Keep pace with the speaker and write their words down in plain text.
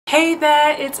Hey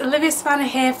there, it's Olivia Spanner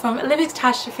here from Olivia's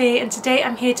Catastrophe, and today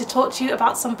I'm here to talk to you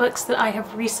about some books that I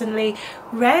have recently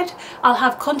read. I'll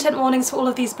have content warnings for all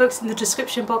of these books in the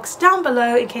description box down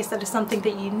below in case that is something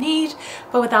that you need,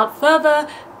 but without further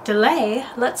delay,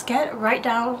 let's get right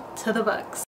down to the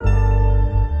books.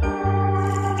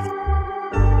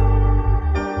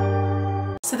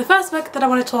 So the first book that I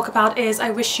want to talk about is I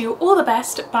Wish You All the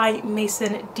Best by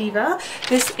Mason Deaver.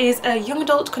 This is a young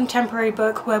adult contemporary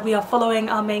book where we are following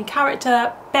our main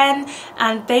character, Ben,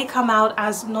 and they come out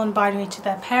as non-binary to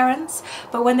their parents,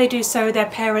 but when they do so, their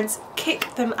parents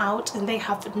kick them out and they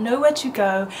have nowhere to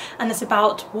go, and it's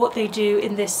about what they do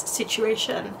in this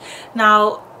situation.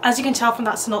 Now, as you can tell from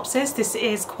that synopsis, this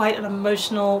is quite an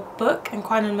emotional book and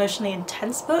quite an emotionally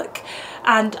intense book,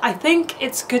 and I think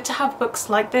it's good to have books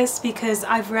like this because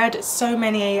I've read so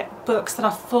many books that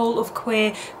are full of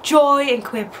queer joy and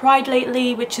queer pride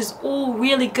lately, which is all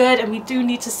really good, and we do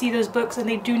need to see those books and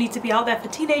they do need to be out there for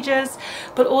teenagers.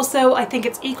 But also I think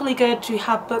it's equally good to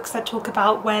have books that talk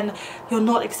about when you're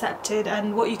not accepted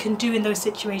and what you can do in those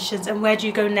situations and where do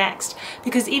you go next,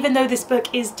 because even though this book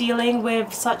is dealing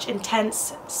with such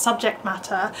intense subject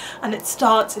matter and it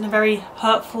starts in a very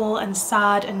hurtful and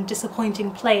sad and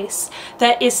disappointing place,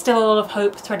 there is still a lot of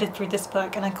hope threaded through this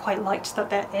book, and I quite liked that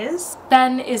there is.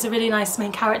 Ben is a really nice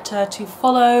main character to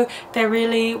follow. They're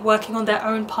really working on their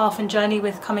own path and journey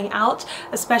with coming out,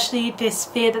 especially this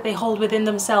fear that they hold within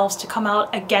themselves to come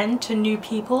out again to new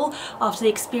people after the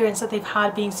experience that they've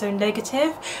had being so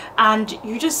negative, and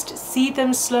you just see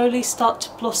them slowly start to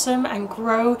blossom and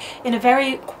grow in a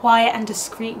very quiet and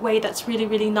discreet way that's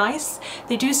really nice.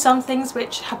 They do some things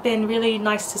which have been really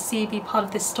nice to see be part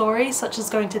of this story, such as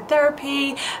going to therapy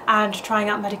and trying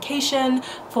out medication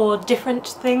for different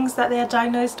things that they are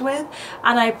diagnosed with,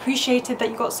 and I appreciated that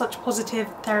you got such positive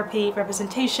therapy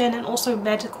representation and also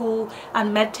medical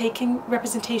and med-taking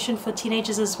representation for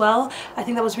teenagers as well. I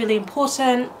think that was really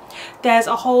important. There's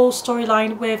a whole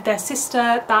storyline with their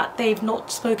sister that they've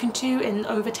not spoken to in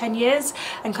over 10 years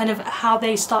and kind of how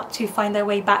they start to find their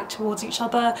way back towards each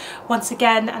other once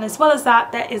again, and as well as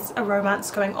that there is a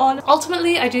romance going on.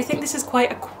 Ultimately, I do think this is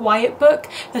quite a quiet book.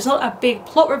 There's not a big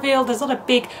plot reveal, there's not a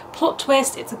big plot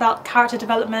twist, it's about character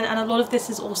development, and a lot of this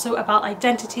is also about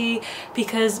identity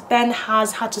because Ben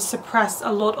has had to suppress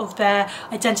a lot of their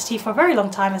identity for a very long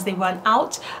time as they weren't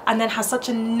out, and then has such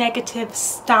a negative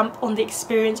stamp on the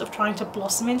experience of trying to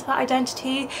blossom into that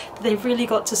identity that they've really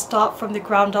got to start from the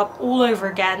ground up all over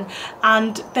again.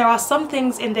 And there are some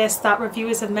things in this that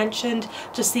reviewers have mentioned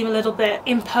just seem a little bit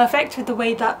imperfect with the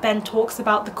way that Ben talks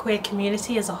about the queer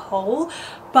community as a whole,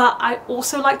 but I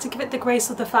also like to give it the grace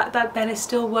of the fact that Ben is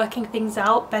still working things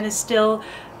out. Ben is still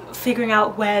figuring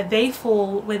out where they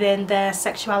fall within their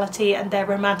sexuality and their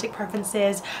romantic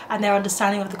preferences and their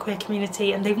understanding of the queer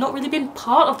community, and they've not really been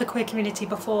part of the queer community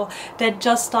before. They're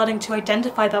just starting to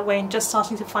identify that way and just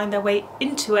starting to find their way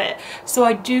into it. So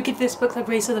I do give this book the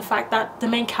grace of the fact that the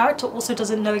main character also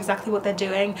doesn't know exactly what they're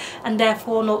doing, and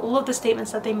therefore not all of the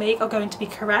statements that they make are going to be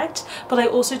correct, but I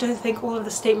also don't think all of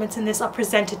the statements in this are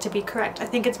presented to be correct. I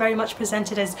think it's very much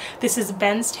presented as this is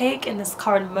Ben's take in this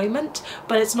current moment,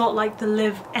 but it's not like the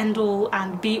live end all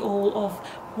and be all of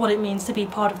what it means to be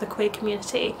part of the queer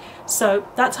community. So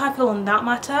that's how I feel on that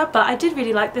matter, but I did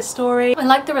really like this story. I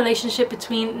like the relationship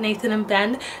between Nathan and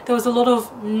Ben. There was a lot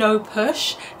of no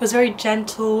push. It was very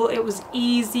gentle, it was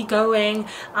easy going,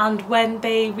 and when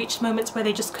they reached moments where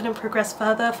they just couldn't progress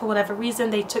further for whatever reason,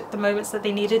 they took the moments that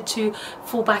they needed to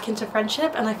fall back into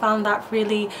friendship, and I found that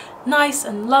really nice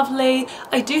and lovely.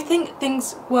 I do think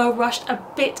things were rushed a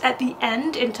bit at the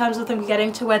end in terms of them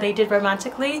getting to where they did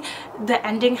romantically. The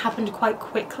ending happened quite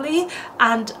quickly,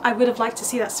 and I would have liked to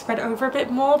see that spread over a bit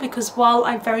more, because while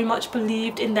I very much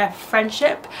believed in their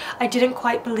friendship, I didn't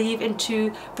quite believe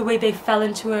into the way they fell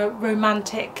into a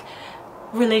romantic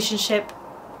relationship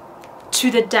to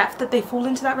the depth that they fall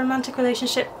into that romantic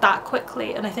relationship that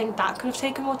quickly, and I think that could have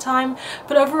taken more time.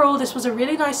 But overall, this was a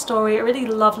really nice story, a really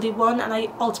lovely one, and I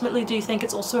ultimately do think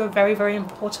it's also a very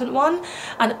important one,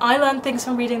 and I learned things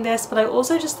from reading this, but I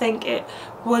also just think it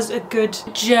was a good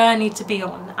journey to be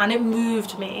on and it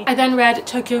moved me. I then read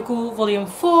Tokyo Ghoul Volume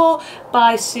 4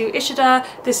 by Ishida.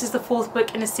 This is the fourth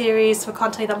book in a series, so I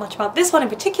can't tell you that much about this one in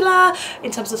particular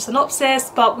in terms of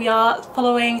synopsis, but we are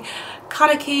following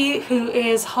Kaneki, who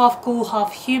is half ghoul,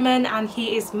 half human, and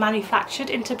he is manufactured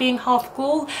into being half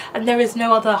ghoul, and there is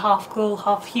no other half ghoul,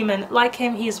 half human like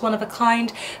him. He is one of a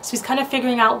kind, so he's kind of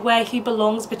figuring out where he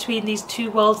belongs between these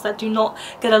two worlds that do not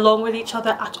get along with each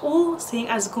other at all, seeing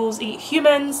as ghouls eat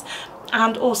humans.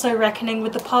 and also reckoning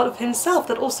with the part of himself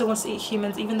that also wants to eat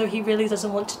humans even though he really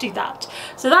doesn't want to do that.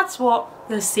 So that's what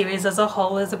the series as a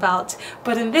whole is about.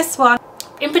 But in this one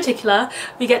in particular,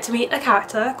 we get to meet a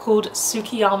character called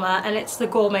Tsukiyama, and it's the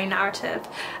gourmet narrative.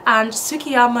 And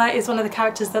Tsukiyama is one of the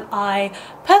characters that I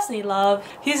personally love.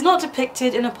 He's not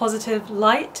depicted in a positive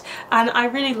light, and I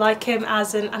really like him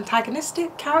as an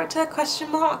antagonistic character,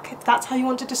 question mark, if that's how you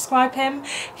want to describe him.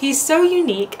 He's so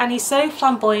unique, and he's so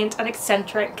flamboyant and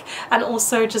eccentric, and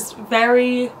also just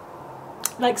very...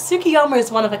 like, Tsukiyama is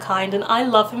one of a kind, and I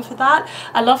love him for that.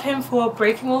 I love him for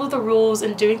breaking all of the rules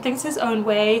and doing things his own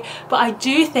way, but I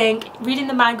do think reading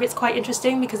the manga it's quite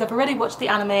interesting because I've already watched the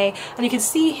anime, and you can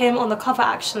see him on the cover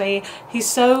actually. He's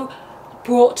so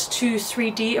brought to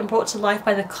 3D and brought to life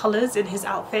by the colours in his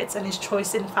outfits and his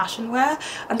choice in fashion wear,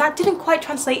 and that didn't quite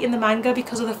translate in the manga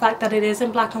because of the fact that it is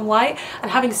in black and white,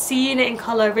 and having seen it in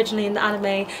colour originally in the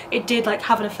anime, it did like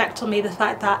have an effect on me, the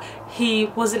fact that he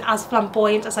wasn't as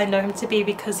flamboyant as I know him to be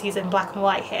because he's in black and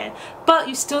white here. But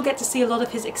you still get to see a lot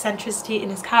of his eccentricity in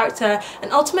his character,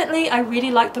 and ultimately I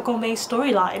really like the gourmet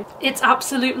storyline. It's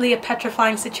absolutely a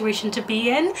petrifying situation to be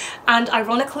in, and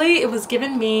ironically it was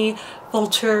giving me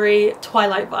Volturi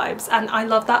Twilight vibes, and I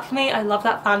love that for me. I love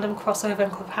that fandom crossover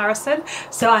and comparison,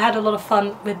 so I had a lot of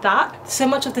fun with that. So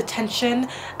much of the tension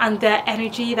and the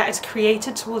energy that is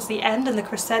created towards the end and the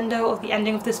crescendo of the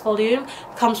ending of this volume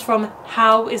comes from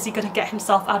how is he going to get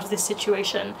himself out of this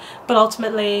situation, but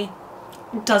ultimately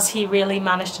does he really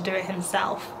manage to do it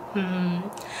himself?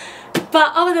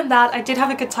 But other than that, I did have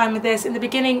a good time with this. In the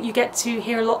beginning you get to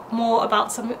hear a lot more about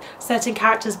some certain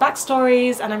characters'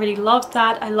 backstories, and I really loved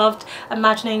that. I loved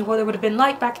imagining what it would have been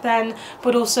like back then,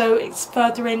 but also it's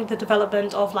furthering the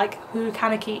development of like who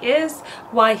Kaneki is,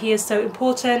 why he is so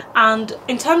important, and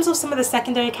in terms of some of the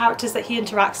secondary characters that he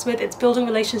interacts with, it's building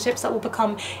relationships that will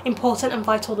become important and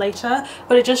vital later,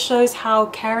 but it just shows how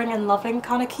caring and loving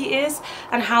Kaneki is,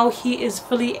 and how he is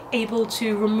fully able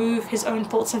to remove his own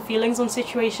thoughts and feelings on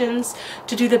situations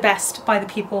to do the best by the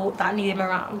people that need him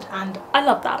around, and I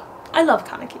love that. I love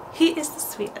Kaneki. He is the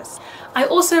sweetest. I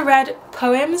also read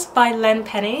Poyums by Len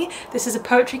Pennie. This is a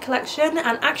poetry collection,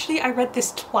 and actually I read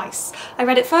this twice. I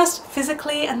read it first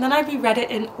physically and then I reread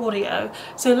it in audio.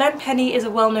 So Len Pennie is a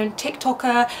well-known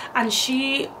TikToker, and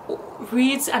she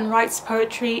reads and writes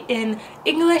poetry in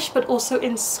English but also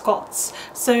in Scots.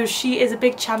 So she is a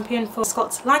big champion for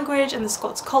Scots language and the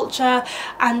Scots culture,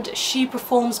 and she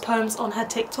performs poems on her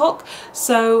TikTok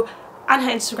and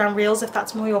her Instagram reels if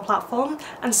that's more your platform.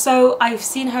 And so I've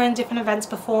seen her in different events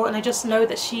before, and I just know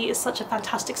that she is such a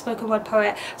fantastic spoken word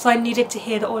poet, so I needed to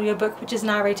hear the audiobook which is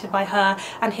narrated by her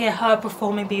and hear her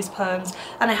performing these poems.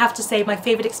 And I have to say my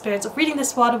favourite experience of reading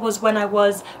this one was when I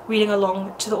was reading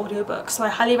along to the audiobook, so I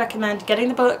highly recommend getting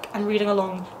the book and reading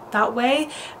along that way.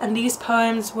 And these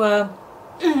poems were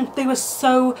they were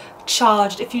so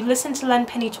charged. If you listen to Len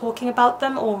Pennie talking about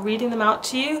them or reading them out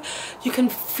to you, you can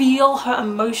feel her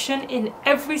emotion in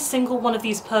every single one of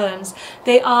these poems.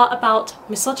 They are about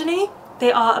misogyny,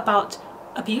 they are about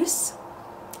abuse,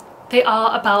 they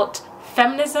are about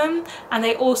feminism, and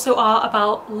they also are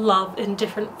about love in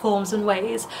different forms and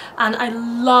ways. And I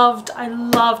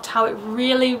loved how it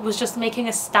really was just making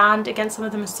a stand against some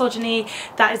of the misogyny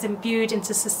that is imbued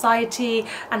into society,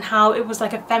 and how it was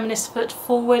like a feminist foot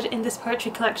forward in this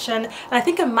poetry collection. And I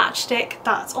think a matchstick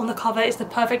that's on the cover is the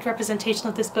perfect representation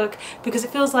of this book, because it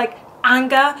feels like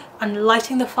anger and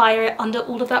lighting the fire under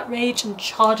all of that rage and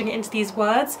charging it into these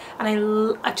words. And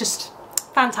I just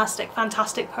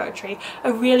fantastic poetry,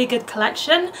 a really good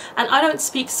collection. And I don't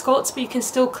speak Scots, but you can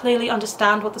still clearly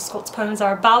understand what the Scots poems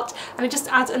are about, and it just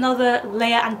adds another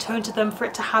layer and tone to them for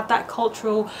it to have that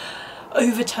cultural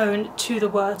overtone to the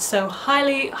words. So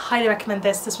highly recommend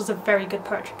this. This was a very good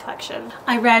poetry collection.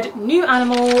 I read New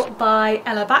Animal by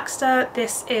Baxter.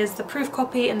 This is the proof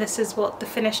copy, and this is what the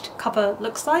finished cover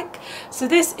looks like. So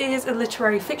this is a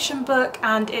literary fiction book,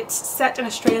 and it's set in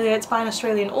Australia. It's by an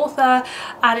Australian author,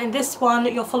 and in this one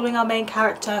you're following our main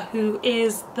character, who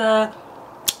is the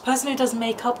person who does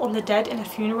makeup on the dead in a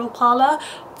funeral parlour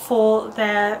for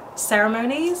their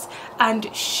ceremonies,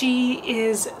 and she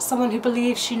is someone who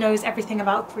believes she knows everything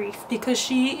about grief because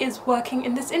she is working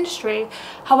in this industry.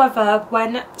 However,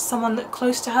 when someone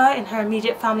close to her in her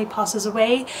immediate family passes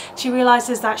away, she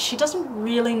realizes that she doesn't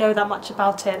really know that much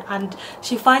about it, and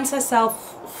she finds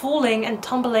herself falling and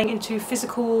tumbling into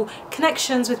physical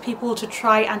connections with people to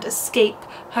try and escape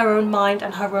her own mind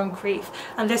and her own grief,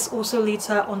 and this also leads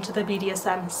her onto the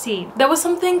BDSM scene. There was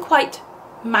something quite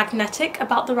magnetic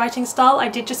about the writing style. I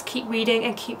did just keep reading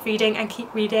and keep reading and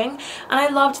keep reading, and I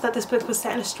loved that this book was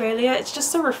set in Australia. It's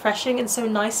just so refreshing and so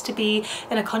nice to be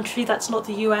in a country that's not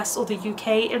the US or the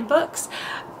UK in books,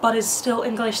 but is still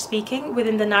English speaking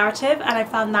within the narrative, and I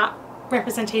found that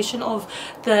representation of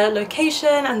the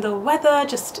location and the weather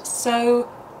just so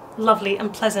lovely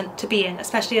and pleasant to be in,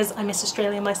 especially as I miss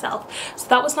Australia myself. So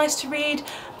that was nice to read,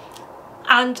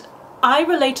 and I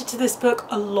related to this book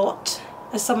a lot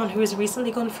as someone who has recently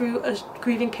gone through a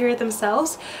grieving period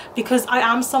themselves, because I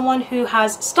am someone who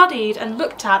has studied and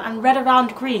looked at and read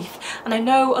around grief, and I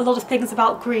know a lot of things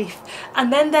about grief,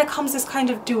 and then there comes this kind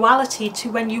of duality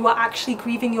to when you are actually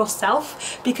grieving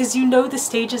yourself, because you know the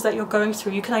stages that you're going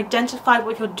through, you can identify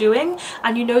what you're doing,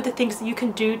 and you know the things that you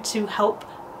can do to help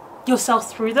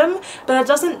yourself through them, but that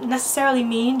doesn't necessarily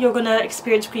mean you're going to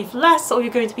experience grief less or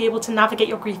you're going to be able to navigate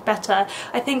your grief better.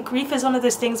 I think grief is one of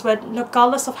those things where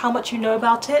regardless of how much you know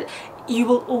about it, you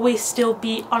will always still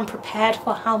be unprepared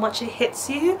for how much it hits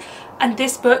you, and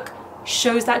this book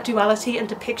shows that duality and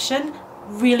depiction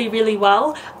really, really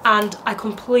well, and I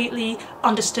completely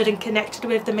understood and connected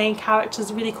with the main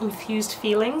character's really confused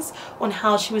feelings on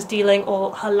how she was dealing,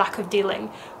 or her lack of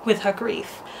dealing, with her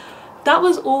grief. That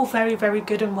was all very, very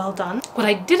good and well done. What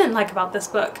I didn't like about this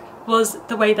book was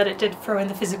the way that it did throw in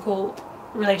the physical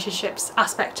relationships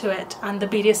aspect to it, and the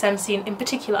BDSM scene in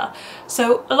particular.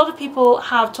 So a lot of people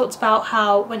have talked about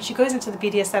how when she goes into the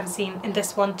BDSM scene in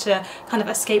this one to kind of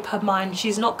escape her mind,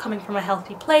 she's not coming from a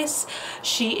healthy place,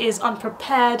 she is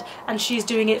unprepared, and she's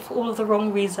doing it for all of the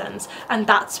wrong reasons, and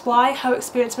that's why her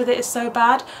experience with it is so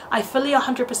bad. I fully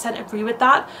 100% agree with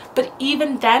that, but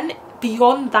even then,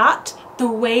 beyond that, the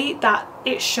way that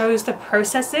it shows the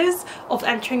processes of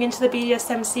entering into the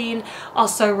BDSM scene are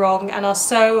so wrong and are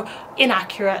so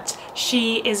inaccurate.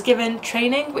 She is given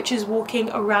training, which is walking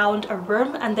around a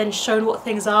room and then shown what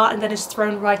things are, and then is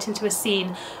thrown right into a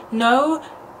scene. No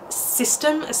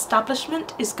system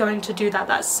establishment is going to do that.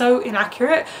 That's so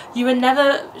inaccurate. You would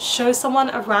never show someone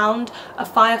around a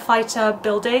firefighter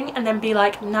building and then be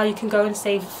like, now you can go and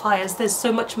save fires. There's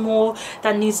so much more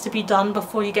that needs to be done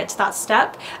before you get to that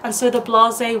step, and so the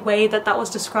blasé way that that was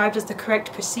described as the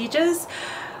correct procedures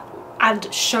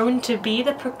and shown to be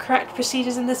the correct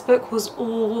procedures in this book was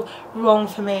all wrong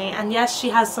for me. And yes, she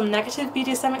has some negative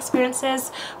BDSM experiences,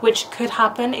 which could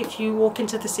happen if you walk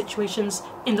into the situations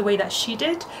in the way that she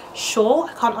did. Sure,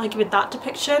 I can't argue with that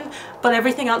depiction, but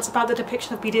everything else about the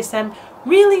depiction of BDSM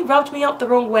really rubbed me up the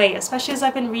wrong way, especially as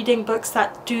I've been reading books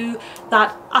that do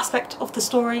that aspect of the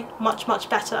story much, much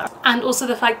better. And also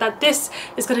the fact that this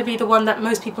is going to be the one that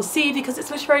most people see because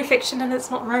it's literary fiction and it's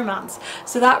not romance.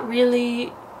 So that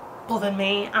really bothered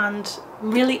me and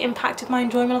really impacted my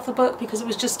enjoyment of the book, because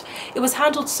it was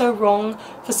handled so wrong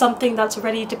for something that's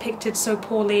already depicted so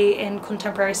poorly in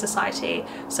contemporary society.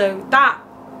 So that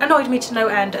annoyed me to no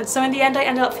end, and so in the end I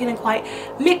ended up feeling quite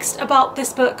mixed about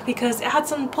this book because it had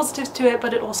some positives to it,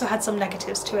 but it also had some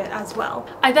negatives to it as well.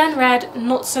 I then read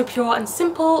Not So Pure and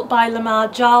Simple by Lamar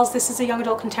Giles. This is a young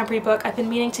adult contemporary book I've been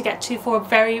meaning to get to for a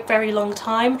very, very long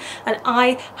time, and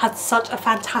I had such a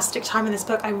fantastic time in this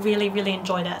book. I really, really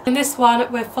enjoyed it. In this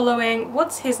one we're following,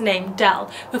 what's his name? Del.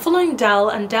 We're following Del,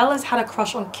 and Del has had a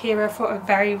crush on Kira for a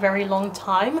very, very long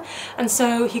time, and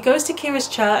so he goes to Kira's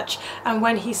church, and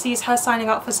when he sees her signing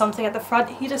up for something at the front,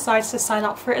 he decides to sign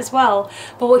up for it as well.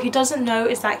 But what he doesn't know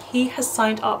is that he has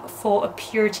signed up for a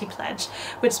purity pledge,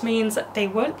 which means that they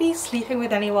won't be sleeping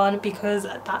with anyone because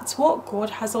that's what God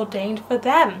has ordained for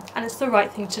them, and it's the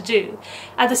right thing to do.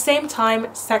 At the same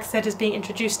time, sex ed is being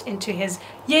introduced into his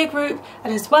year group,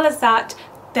 and as well as that,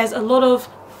 there's a lot of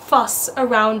fuss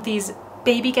around these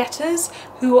baby getters,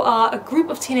 who are a group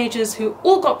of teenagers who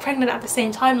all got pregnant at the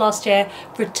same time last year,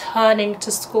 returning to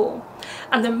school.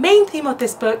 And the main theme of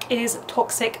this book is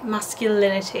toxic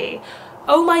masculinity.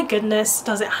 Oh my goodness,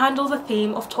 does it handle the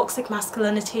theme of toxic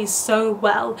masculinity so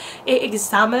well. It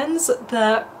examines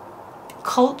the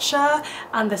culture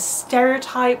and the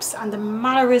stereotypes and the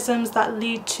mannerisms that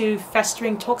lead to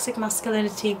festering toxic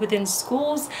masculinity within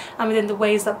schools and within the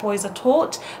ways that boys are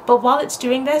taught. But while it's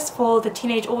doing this for the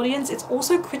teenage audience, it's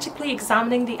also critically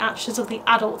examining the actions of the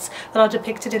adults that are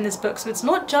depicted in this book. So it's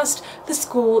not just the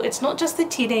school, it's not just the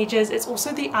teenagers, it's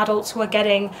also the adults who are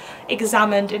getting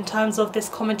examined in terms of this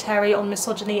commentary on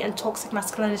misogyny and toxic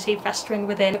masculinity festering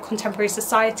within contemporary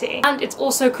society. And it's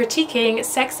also critiquing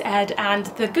sex ed and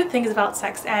the good things about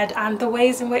sex ed and the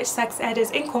ways in which sex ed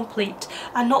is incomplete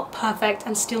and not perfect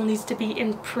and still needs to be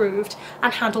improved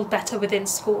and handled better within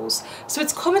schools. So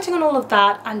it's commenting on all of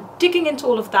that and digging into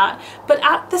all of that, but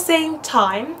at the same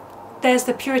time there's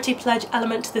the purity pledge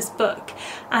element to this book,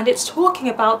 and it's talking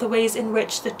about the ways in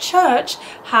which the church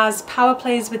has power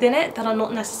plays within it that are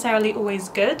not necessarily always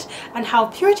good, and how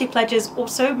purity pledges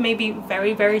also may be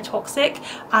very, very toxic,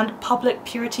 and public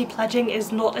purity pledging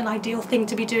is not an ideal thing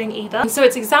to be doing either. And so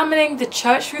it's examining the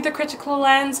church through the critical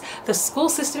lens, the school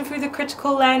system through the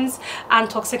critical lens, and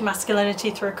toxic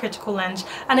masculinity through a critical lens,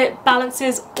 and it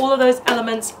balances all of those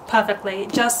elements perfectly.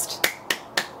 Just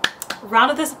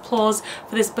round of this applause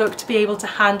for this book to be able to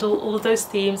handle all of those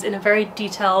themes in a very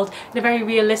detailed, in a very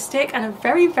realistic and a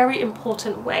very, very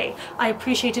important way. I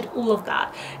appreciated all of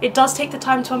that. It does take the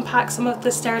time to unpack some of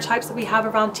the stereotypes that we have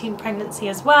around teen pregnancy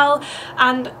as well,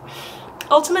 and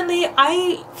ultimately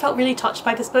I felt really touched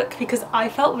by this book because I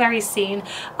felt very seen.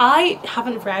 I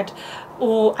haven't read,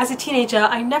 or as a teenager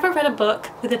I never read a book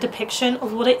with a depiction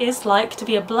of what it is like to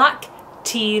be a black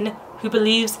teen who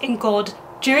believes in God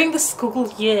during the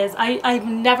school years. I've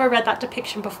never read that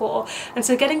depiction before, and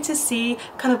so getting to see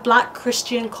kind of black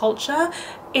Christian culture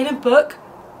in a book,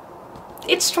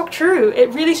 it struck true.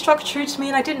 It really struck true to me,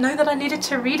 and I didn't know that I needed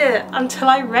to read it until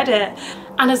I read it.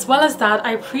 And as well as that,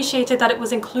 I appreciated that it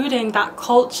was including that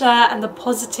culture and the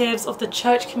positives of the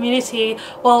church community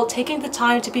while taking the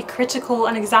time to be critical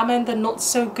and examine the not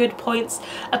so good points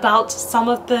about some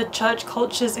of the church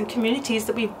cultures and communities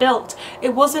that we've built.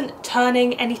 It wasn't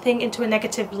turning anything into a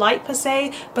negative light per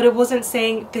se, but it wasn't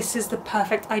saying this is the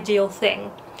perfect ideal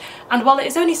thing. And while it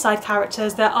is only side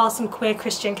characters, there are some queer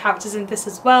Christian characters in this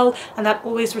as well, and that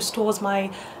always restores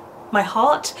my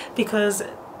heart because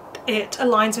it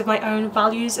aligns with my own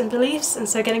values and beliefs, and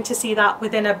so getting to see that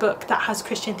within a book that has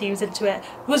Christian themes into it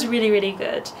was really, really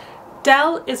good.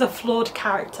 Del is a flawed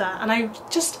character, and I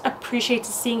just appreciated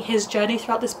seeing his journey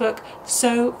throughout this book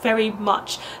so very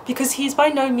much because he's by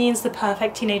no means the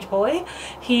perfect teenage boy.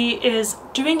 He is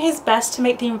doing his best to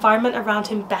make the environment around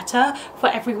him better for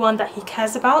everyone that he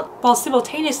cares about, while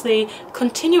simultaneously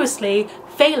continuously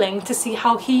failing to see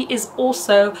how he is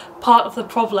also part of the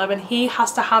problem, and he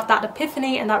has to have that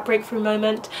epiphany and that breakthrough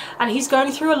moment, and he's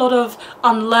going through a lot of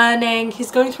unlearning, he's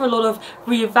going through a lot of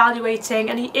reevaluating,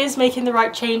 and he is making the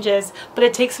right changes, but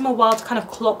it takes him a while to kind of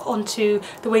clock onto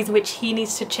the ways in which he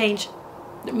needs to change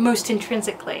most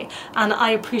intrinsically, and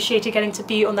I appreciated getting to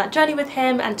be on that journey with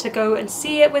him and to go and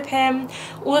see it with him.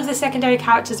 All of the secondary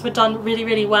characters were done really,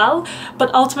 really well,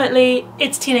 but ultimately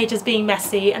it's teenagers being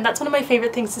messy, and that's one of my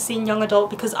favourite things to see in young adult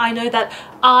because I know that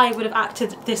I would have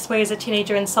acted this way as a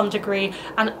teenager in some degree,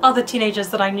 and other teenagers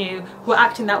that I knew were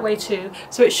acting that way too.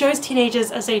 So it shows teenagers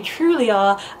as they truly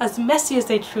are, as messy as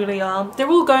they truly are. They're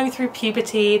all going through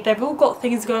puberty, they've all got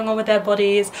things going on with their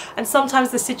bodies, and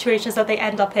sometimes the situations that they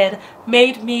end up in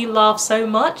made me laugh so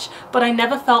much, but I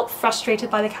never felt frustrated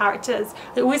by the characters.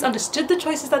 I always understood the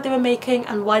choices that they were making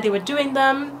and why they were doing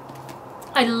them.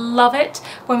 I love it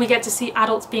when we get to see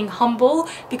adults being humble,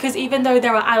 because even though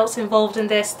there are adults involved in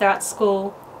this, they're at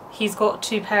school, he's got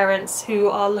two parents who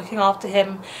are looking after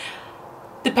him.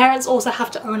 The parents also have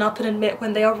to own up and admit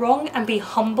when they are wrong and be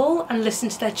humble and listen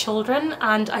to their children,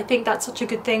 and I think that's such a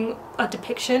good thing, a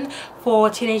depiction for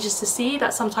teenagers to see,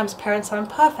 that sometimes parents are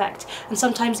imperfect and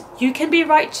sometimes you can be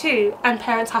right too, and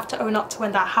parents have to own up to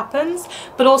when that happens,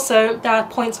 but also there are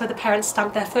points where the parents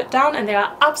stamp their foot down and they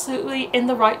are absolutely in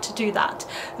the right to do that.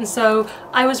 And so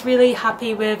I was really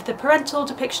happy with the parental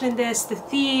depiction in this, the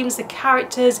themes, the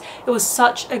characters. It was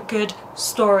such a good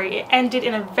story. It ended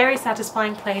in a very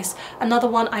satisfying place. Another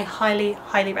one I highly,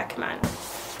 highly recommend.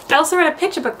 I also read a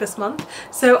picture book this month,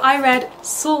 so I read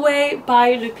Sulwe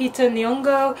by Lupita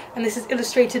Nyong'o, and this is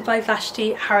illustrated by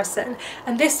Vashti Harrison,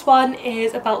 and this one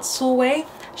is about Sulwe.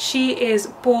 She is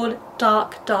born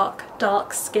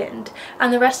dark skinned,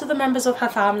 and the rest of the members of her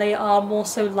family are more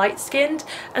so light skinned,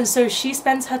 and so she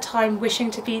spends her time wishing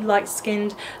to be light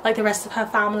skinned like the rest of her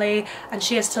family, and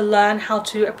she has to learn how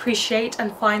to appreciate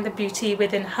and find the beauty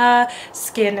within her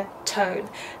skin tone.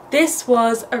 This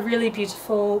was a really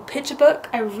beautiful picture book.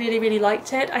 I really, really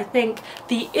liked it. I think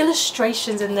the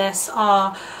illustrations in this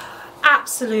are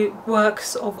absolute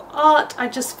works of art. I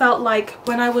just felt like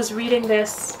when I was reading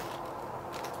this,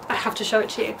 I have to show it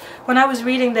to you. When I was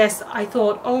reading this, I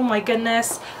thought, oh my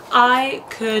goodness, I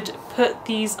could put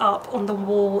these up on the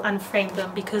wall and frame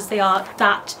them because they are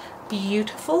that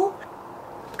beautiful.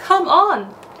 Come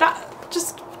on, that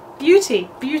just beauty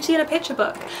in a picture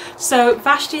book. So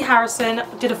Vashti Harrison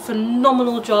did a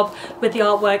phenomenal job with the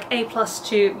artwork. A+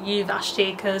 to you,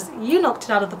 Vashti, because you knocked it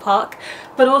out of the park.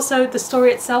 But also the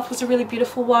story itself was a really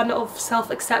beautiful one of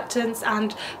self-acceptance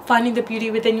and finding the beauty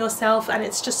within yourself, and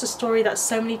it's just a story that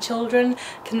so many children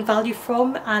can value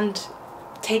from, and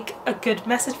take a good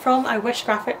message from. I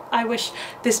wish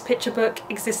this picture book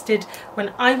existed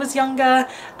when I was younger,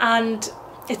 and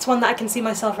it's one that I can see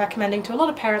myself recommending to a lot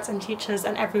of parents and teachers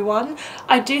and everyone.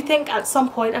 I do think at some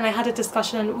point, and I had a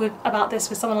discussion about this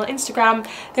with someone on Instagram,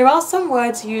 there are some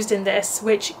words used in this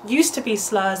which used to be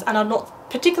slurs and are not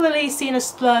particularly seen as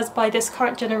slurs by this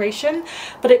current generation,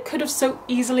 but it could have so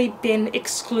easily been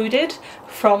excluded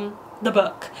from the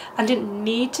book and didn't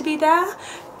need to be there.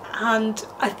 And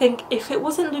I think if it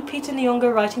wasn't Lupita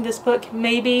Nyong'o writing this book,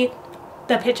 maybe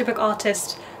the picture book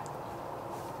artist,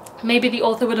 maybe the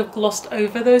author would have glossed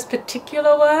over those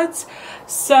particular words.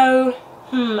 So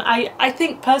I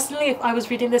think personally, if I was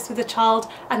reading this with a child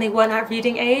and they weren't at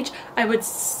reading age, I would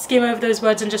skim over those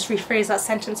words and just rephrase that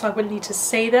sentence so I wouldn't need to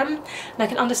say them. And I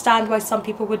can understand why some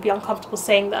people would be uncomfortable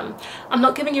saying them. I'm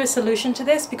not giving you a solution to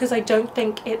this because I don't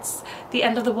think it's the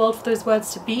end of the world for those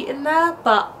words to be in there,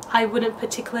 but I wouldn't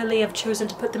particularly have chosen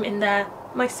to put them in there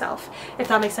myself, if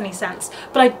that makes any sense.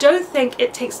 But I don't think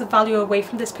it takes the value away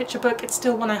from this picture book. It's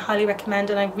still one I highly recommend,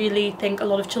 and I really think a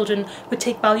lot of children would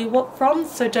take value from,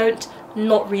 so don't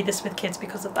not read this with kids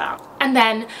because of that. And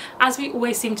then, as we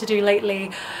always seem to do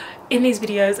lately in these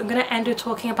videos, I'm going to end with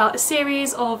talking about a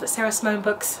series of Sarah Simone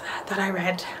books that I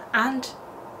read, and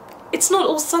it's not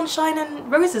all sunshine and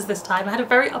roses this time. I had a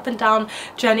very up and down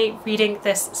journey reading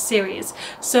this series.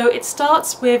 So it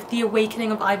starts with The Awakening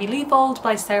of Ivy Leavold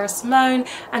by Sarah Simone,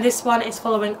 and this one is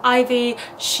following Ivy.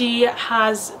 She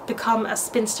has become a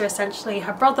spinster essentially.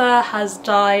 Her brother has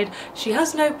died, she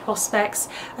has no prospects,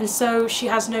 and so she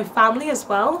has no family as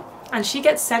well, and she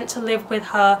gets sent to live with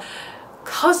her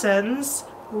cousin's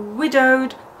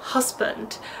widowed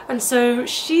husband. And so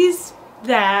she's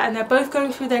there, and they're both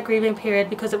going through their grieving period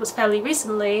because it was fairly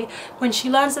recently, when she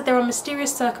learns that there are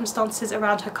mysterious circumstances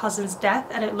around her cousin's death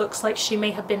and it looks like she may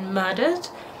have been murdered.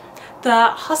 The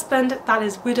husband that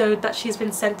is widowed that she's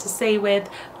been sent to stay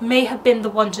with may have been the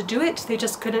one to do it, they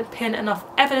just couldn't pin enough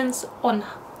evidence on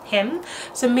him,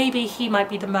 so maybe he might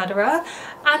be the murderer.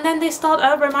 And then they start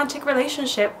a romantic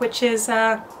relationship which is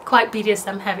quite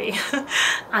BDSM heavy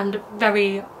and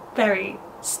very, very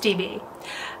steamy.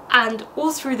 And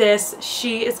all through this,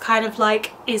 she is kind of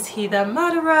like, is he the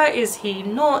murderer? Is he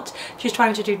not? She's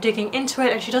trying to do digging into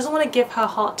it, and she doesn't want to give her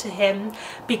heart to him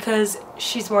because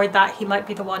she's worried that he might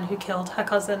be the one who killed her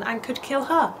cousin and could kill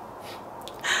her.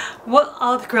 What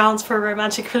are the grounds for a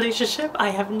romantic relationship?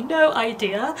 I have no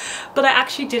idea, but I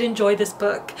actually did enjoy this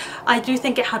book. I do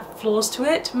think it had flaws to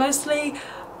it. Mostly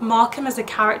Markham as a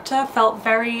character felt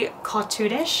very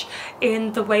cartoonish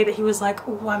in the way that he was like,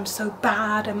 oh, I'm so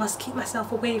bad, I must keep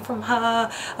myself away from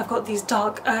her, I've got these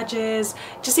dark urges.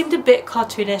 It just seemed a bit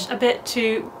cartoonish, a bit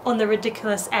too on the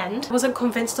ridiculous end. I wasn't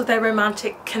convinced of their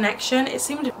romantic connection. It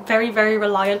seemed very, very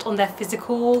reliant on their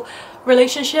physical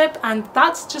relationship, and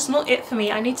that's just not it for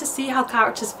me. I need to see how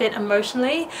characters fit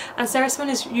emotionally, and Sarah Simone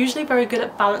is usually very good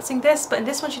at balancing this, but in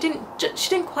this one she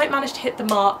didn't quite manage to hit the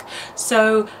mark.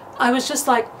 So I was just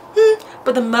like,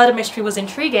 but the murder mystery was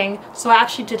intriguing, so I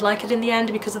actually did like it in the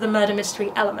end because of the murder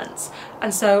mystery elements.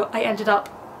 And so I ended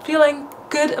up feeling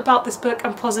good about this book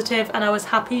and positive, and I was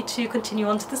happy to continue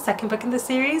on to the second book in the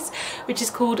series, which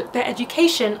is called The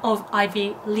Education of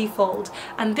Ivy Leavold.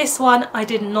 And this one I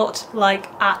did not like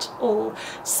at all.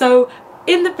 So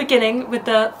in the beginning, with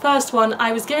the first one,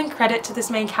 I was giving credit to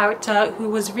this main character who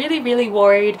was really, really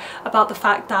worried about the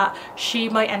fact that she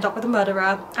might end up with a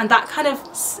murderer, and that kind of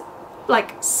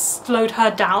like slowed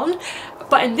her down.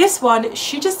 But in this one,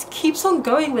 she just keeps on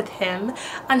going with him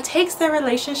and takes their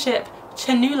relationship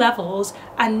to new levels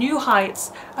and new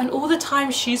heights, and all the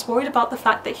time she's worried about the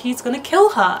fact that he's gonna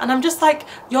kill her. And I'm just like,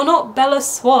 you're not Bella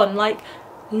Swan. Like,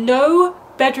 no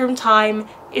bedroom time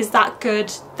is that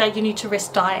good that you need to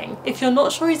risk dying. If you're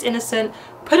not sure he's innocent,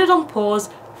 put it on pause,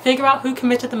 figure out who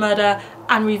committed the murder,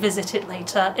 and revisit it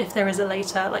later if there is a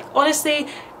later. Like, honestly,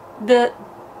 the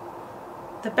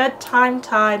bedtime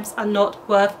times are not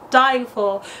worth dying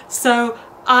for. So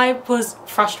I was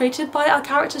frustrated by our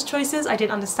characters' choices. I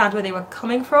didn't understand where they were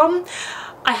coming from.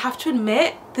 I have to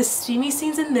admit, the steamy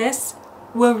scenes in this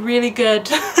were really good.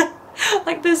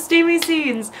 Like, the steamy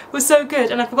scenes were so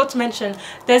good. And I forgot to mention,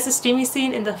 there's a steamy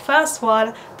scene in the first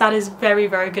one that is very,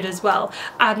 very good as well.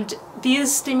 And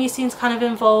these steamy scenes kind of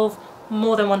involve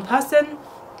more than one person,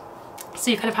 so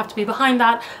you kind of have to be behind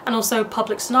that, and also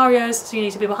public scenarios, so you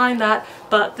need to be behind that.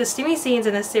 But the steamy scenes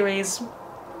in this series,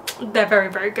 they're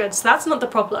very, very good. So that's not the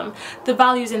problem. The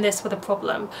values in this were the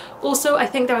problem. Also, I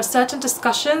think there are certain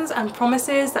discussions and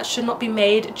promises that should not be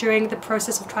made during the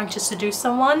process of trying to seduce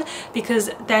someone, because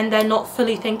then they're not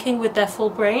fully thinking with their full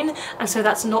brain, and so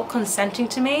that's not consenting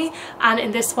to me. And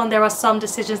in this one there are some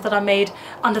decisions that are made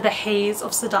under the haze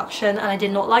of seduction, and I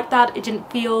did not like that. It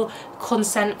didn't feel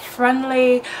consent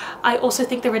friendly. I also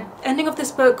think the ending of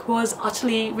this book was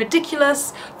utterly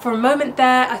ridiculous. For a moment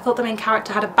there I thought the main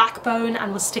character had a backbone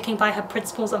and was sticking by her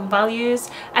principles and values,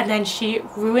 and then she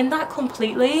ruined that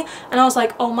completely, and I was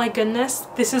like, oh my goodness,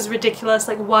 this is ridiculous.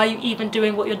 Like, why are you even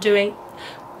doing what you're doing?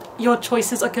 Your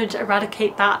choices are going to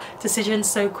eradicate that decision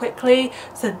so quickly.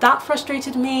 So that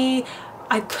frustrated me.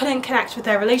 I couldn't connect with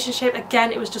their relationship.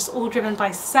 Again, it was just all driven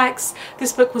by sex.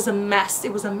 This book was a mess.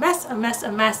 It was a mess, a mess,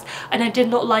 a mess, and I did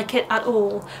not like it at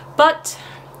all. But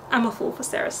I'm a fool for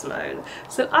Sarah Simone.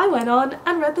 So I went on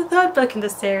and read the third book in the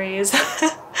series.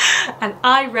 And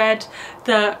I read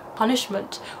The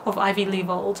Punishment of Ivy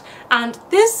Leavold. And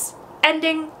this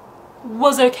ending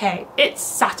was okay. It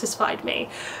satisfied me.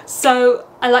 So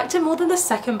I liked it more than the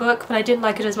second book, but I didn't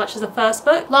like it as much as the first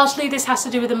book. Largely this has to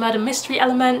do with the murder mystery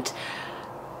element.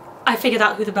 I figured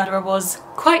out who the murderer was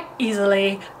quite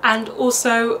easily, and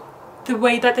also the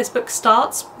way that this book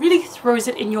starts really throws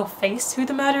it in your face who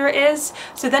the murderer is.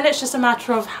 So then it's just a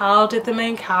matter of how did the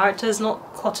main characters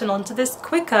not cotton onto this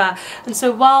quicker. And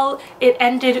so while it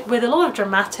ended with a lot of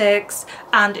dramatics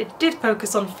and it did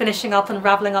focus on finishing up and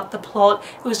unraveling up the plot,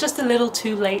 it was just a little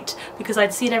too late because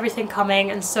I'd seen everything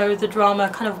coming, and so the drama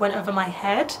kind of went over my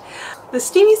head. The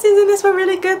steamy scenes in this were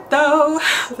really good though.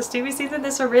 The steamy scenes in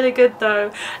this were really good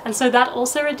though. And so that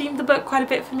also redeemed the book quite a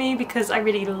bit for me because I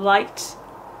really liked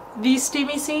these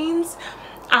steamy scenes.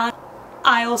 And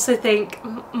I also think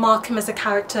Markham as a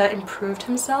character improved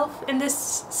himself in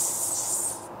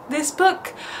this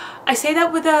book. I say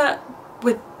that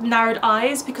with narrowed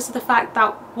eyes because of the fact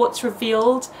that what's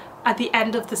revealed at the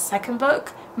end of the second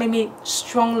book made me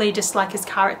strongly dislike his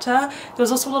character. There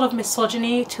was also a lot of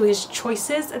misogyny to his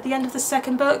choices at the end of the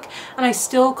second book, and I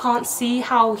still can't see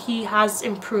how he has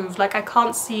improved. Like, I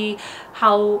can't see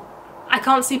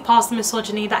past the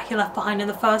misogyny that he left behind in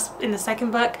the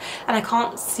second book, and I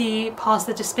can't see past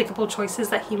the despicable choices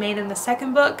that he made in the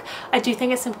second book. I do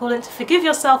think it's important to forgive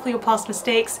yourself for your past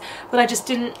mistakes, but I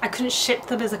couldn't ship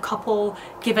them as a couple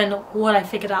given what I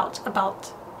figured out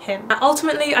about him.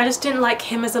 Ultimately, I just didn't like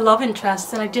him as a love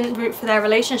interest, and I didn't root for their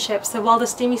relationship. So while the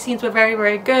steamy scenes were very,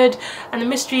 very good and the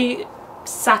mystery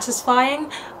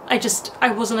satisfying,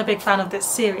 I wasn't a big fan of this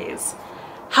series.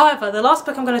 However, the last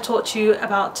book I'm going to talk to you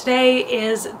about today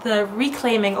is The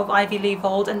Reclaiming of Ivy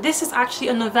Leavold, and this is actually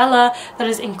a novella that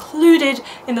is included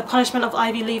in The Punishment of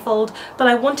Ivy Leavold, but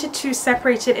I wanted to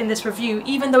separate it in this review,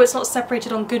 even though it's not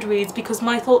separated on Goodreads, because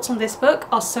my thoughts on this book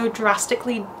are so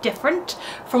drastically different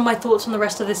from my thoughts on the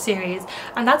rest of the series,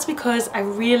 and that's because I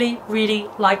really, really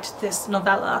liked this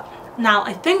novella. Now,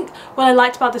 I think what I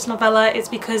liked about this novella is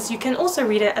because you can also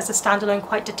read it as a standalone,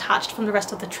 quite detached from the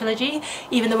rest of the trilogy,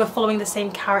 even though we're following the same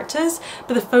characters,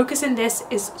 but the focus in this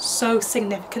is so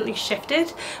significantly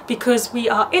shifted because we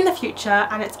are in the future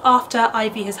and it's after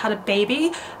Ivy has had a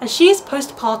baby and she's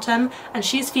postpartum and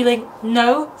she's feeling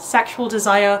no sexual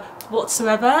desire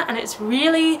whatsoever, and it's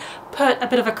really put a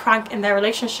bit of a crank in their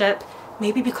relationship,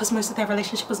 maybe because most of their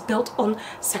relationship was built on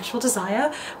sexual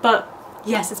desire, but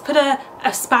yes, it's put a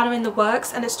spanner in the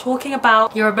works, and it's talking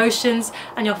about your emotions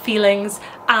and your feelings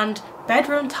and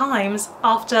bedroom times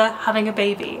after having a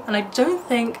baby. And I don't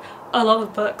think a lot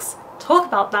of books talk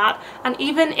about that. And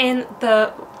even in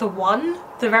the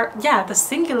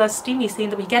singular steamy scene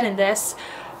that we get in this,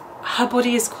 her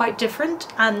body is quite different,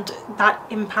 and that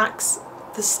impacts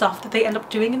the stuff that they end up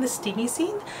doing in the steamy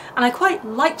scene. And I quite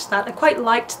liked that. I quite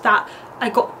liked that I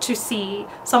got to see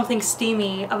something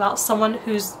steamy about someone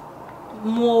who's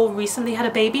more recently had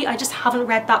a baby. I just haven't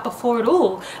read that before at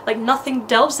all. Like, nothing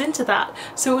delves into that.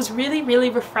 So it was really, really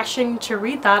refreshing to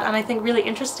read that, and I think really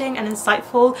interesting and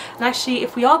insightful. And actually,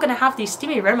 if we are going to have these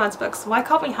steamy romance books, why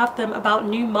can't we have them about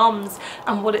new mums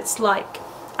and what it's like?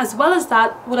 As well as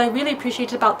that, what I really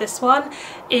appreciated about this one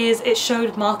is it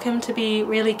showed Markham to be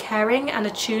really caring and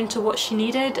attuned to what she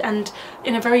needed, and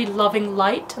in a very loving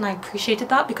light, and I appreciated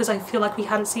that because I feel like we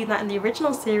hadn't seen that in the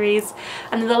original series.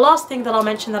 And then the last thing that I'll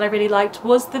mention that I really liked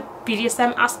was the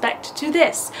BDSM aspect to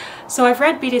this. So I've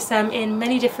read BDSM in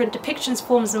many different depictions,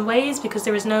 forms and ways, because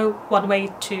there is no one way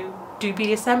to do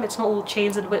BDSM. It's not all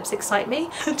chains and whips excite me,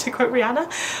 to quote Rihanna.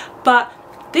 But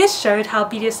this showed how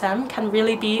BDSM can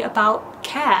really be about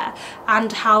care,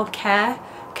 and how care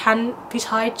can be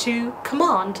tied to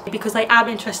command, because I am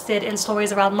interested in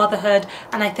stories around motherhood,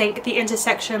 and I think the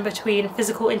intersection between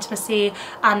physical intimacy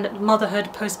and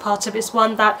motherhood postpartum is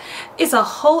one that is a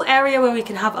whole area where we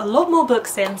can have a lot more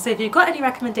books in. So if you've got any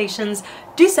recommendations,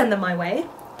 do send them my way.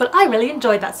 But I really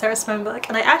enjoyed that Sarah Simone book,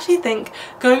 and I actually think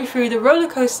going through the roller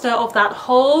coaster of that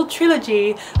whole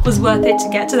trilogy was worth it to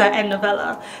get to that end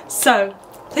novella. So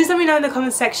please let me know in the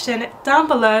comment section down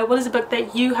below what is a book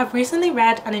that you have recently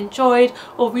read and enjoyed,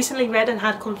 or recently read and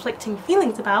had conflicting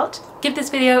feelings about. Give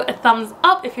this video a thumbs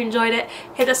up if you enjoyed it,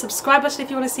 hit that subscribe button if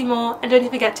you want to see more, and don't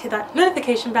forget to hit that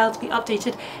notification bell to be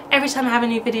updated every time I have a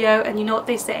new video. And you know what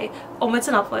they say, onwards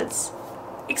and upwards.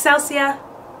 Excelsior!